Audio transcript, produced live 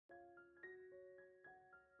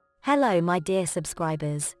Hello my dear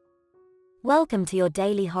subscribers. Welcome to your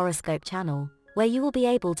daily horoscope channel, where you will be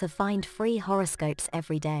able to find free horoscopes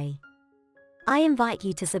every day. I invite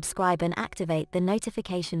you to subscribe and activate the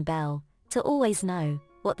notification bell to always know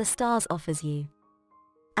what the stars offers you.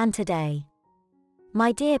 And today,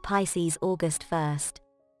 my dear Pisces, August 1st,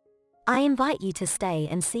 I invite you to stay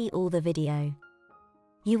and see all the video.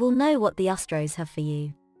 You will know what the astros have for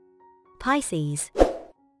you. Pisces,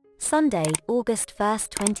 Sunday, August 1st,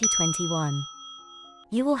 2021.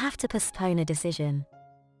 You will have to postpone a decision.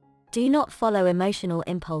 Do not follow emotional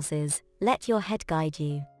impulses, let your head guide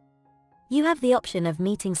you. You have the option of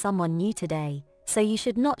meeting someone new today, so you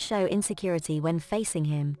should not show insecurity when facing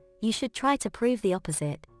him. You should try to prove the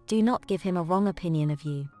opposite, do not give him a wrong opinion of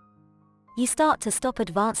you. You start to stop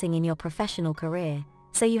advancing in your professional career,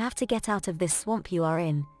 so you have to get out of this swamp you are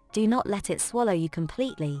in. Do not let it swallow you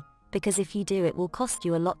completely, because if you do, it will cost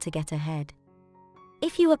you a lot to get ahead.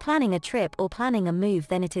 If you are planning a trip or planning a move,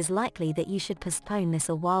 then it is likely that you should postpone this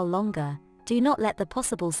a while longer. Do not let the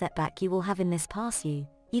possible setback you will have in this pass you.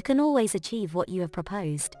 You can always achieve what you have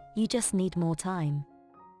proposed, you just need more time.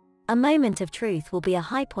 A moment of truth will be a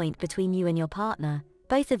high point between you and your partner.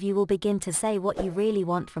 Both of you will begin to say what you really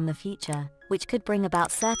want from the future, which could bring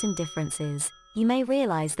about certain differences. You may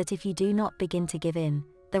realize that if you do not begin to give in,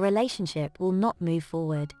 the relationship will not move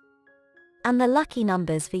forward. And the lucky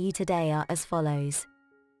numbers for you today are as follows: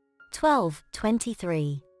 12,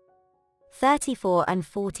 23, 34 and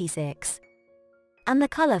 46. And the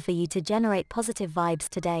color for you to generate positive vibes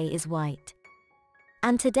today is white.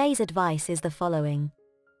 And today's advice is the following: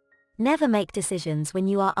 never make decisions when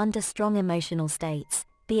you are under strong emotional states,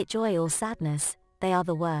 be it joy or sadness, they are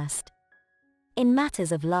the worst. In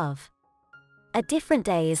matters of love, a different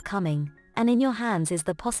day is coming, and in your hands is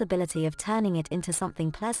the possibility of turning it into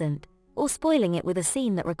something pleasant, or spoiling it with a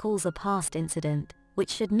scene that recalls a past incident, which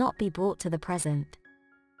should not be brought to the present.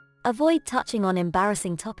 Avoid touching on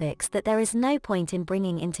embarrassing topics that there is no point in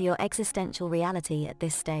bringing into your existential reality at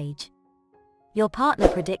this stage. Your partner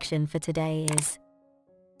prediction for today is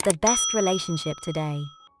the best relationship today.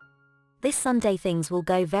 This Sunday things will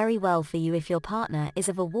go very well for you if your partner is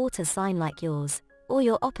of a water sign like yours, or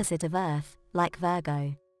your opposite of Earth, like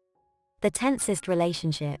Virgo. The tensest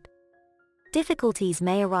relationship. Difficulties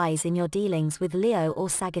may arise in your dealings with Leo or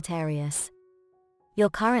Sagittarius. Your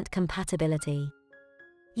current compatibility.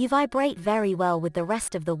 You vibrate very well with the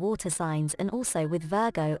rest of the water signs and also with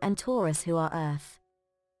Virgo and Taurus, who are Earth.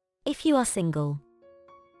 If you are single,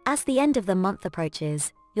 as the end of the month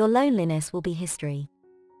approaches, your loneliness will be history.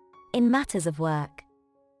 In matters of work,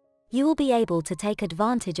 you will be able to take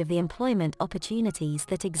advantage of the employment opportunities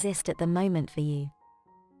that exist at the moment for you.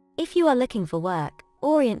 If you are looking for work,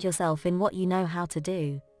 orient yourself in what you know how to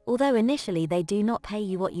do, although initially they do not pay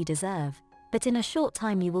you what you deserve, but in a short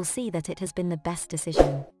time you will see that it has been the best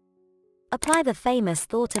decision. Apply the famous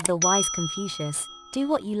thought of the wise Confucius: do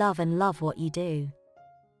what you love and love what you do.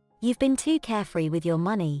 You've been too carefree with your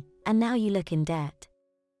money, and now you look in debt.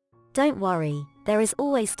 Don't worry, there is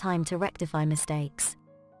always time to rectify mistakes.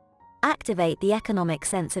 Activate the economic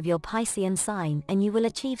sense of your Piscean sign and you will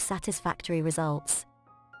achieve satisfactory results.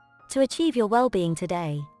 To achieve your well-being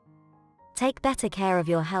today, take better care of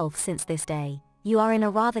your health, since this day, you are in a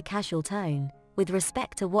rather casual tone, with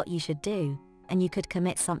respect to what you should do, and you could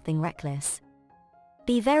commit something reckless.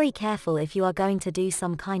 Be very careful if you are going to do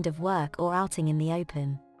some kind of work or outing in the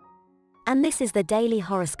open. And this is the daily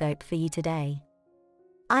horoscope for you today.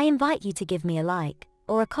 I invite you to give me a like,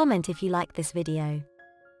 or a comment if you like this video.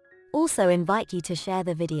 Also invite you to share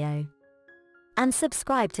the video. And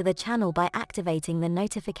subscribe to the channel by activating the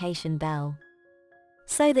notification bell,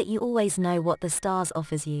 so that you always know what the stars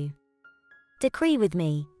offers you. Decree with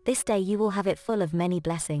me, this day you will have it full of many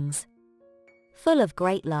blessings, full of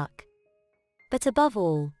great luck, but above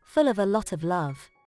all, full of a lot of love.